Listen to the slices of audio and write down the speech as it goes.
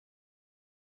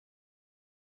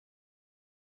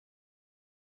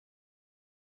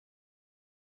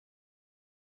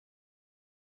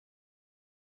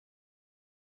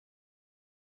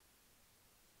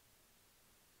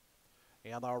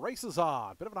And the race is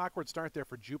on. Bit of an awkward start there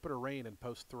for Jupiter Rain in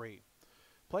post 3.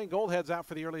 Playing Gold heads out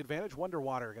for the early advantage. Wonder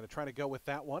Water going to try to go with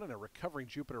that one, and a recovering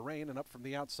Jupiter Rain. And up from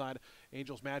the outside,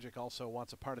 Angel's Magic also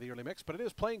wants a part of the early mix, but it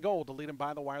is Playing Gold to lead him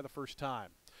by the wire the first time.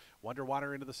 Wonder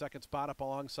Water into the second spot. Up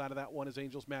alongside of that one is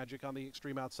Angel's Magic. On the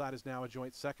extreme outside is now a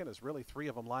joint second. There's really three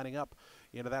of them lining up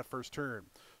into that first turn.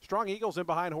 Strong Eagles in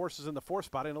behind Horses in the fourth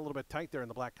spot, in a little bit tight there in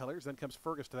the black colors. Then comes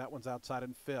Fergus to that one's outside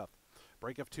in fifth.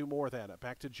 Break of two more then.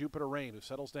 Back to Jupiter Rain, who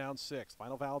settles down sixth.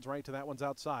 Final Val's right to that one's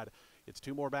outside. It's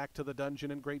two more back to the Dungeon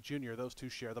and Great Junior. Those two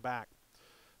share the back.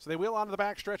 So they wheel onto the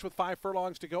back stretch with 5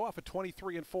 furlongs to go off at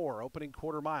 23 and 4, opening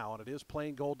quarter mile, and it is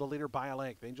Playing Gold the leader by a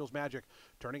length. Angel's Magic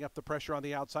turning up the pressure on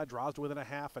the outside, draws to within a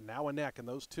half and now a neck, and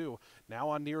those two now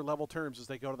on near level terms as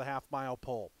they go to the half-mile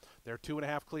pole. They're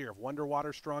 2.5 clear of Wonder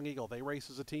Water, Strong Eagle. They race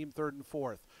as a team third and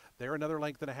fourth. They're another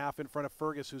length and a half in front of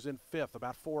Fergus, who's in fifth,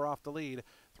 about 4 off the lead.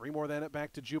 3 more then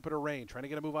back to Jupiter Rain. Trying to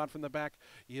get a move on from the back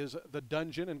is the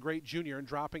Dungeon and Great Junior, and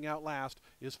dropping out last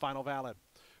is Final Valid.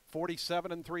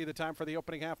 47 and 3 the time for the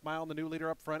opening half mile, and the new leader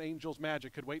up front, Angel's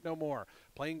Magic, could wait no more.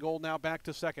 Playing Gold now back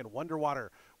to second. Wonder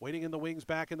Water waiting in the wings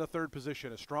back in the third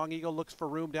position. A Strong Eagle looks for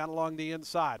room down along the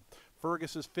inside.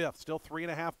 Fergus is fifth, still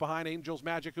 3.5 behind Angel's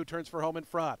Magic, who turns for home in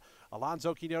front.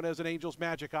 Alonzo Quinones and Angel's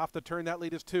Magic off the turn. That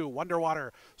lead is 2. Wonder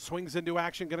Water swings into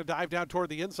action, going to dive down toward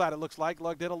the inside, it looks like.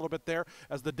 Lugged in a little bit there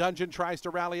as the Dungeon tries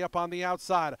to rally up on the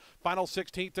outside. Final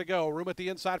 16th to go. Room at the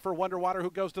inside for Wonder Water,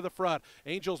 who goes to the front.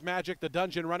 Angel's Magic, the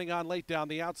Dungeon running on late down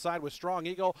the outside with Strong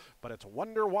Eagle, but it's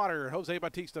Wonder Water, Jose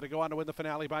Batista, to go on to win the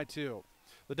finale by 2.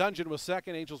 The Dungeon was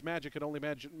second. Angel's Magic could only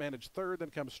manage third. Then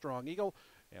comes Strong Eagle,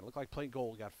 and it looked like Playing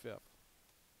Gold got fifth.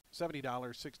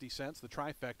 $70.60. The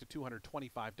trifecta,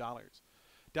 $225.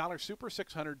 Dollar Super,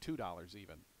 $602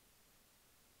 even.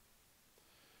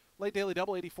 Late Daily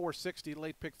Double, $84.60.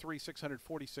 Late Pick 3,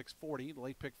 $646.40.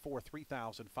 Late Pick 4,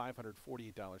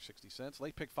 $3,548.60.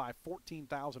 Late Pick 5,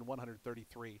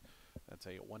 $14,133. That's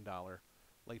a $1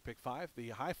 Late Pick 5. The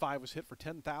high five was hit for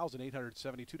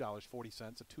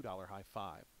 $10,872.40. A $2 high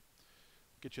five.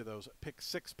 Get you those Pick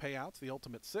 6 payouts, the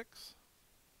ultimate 6.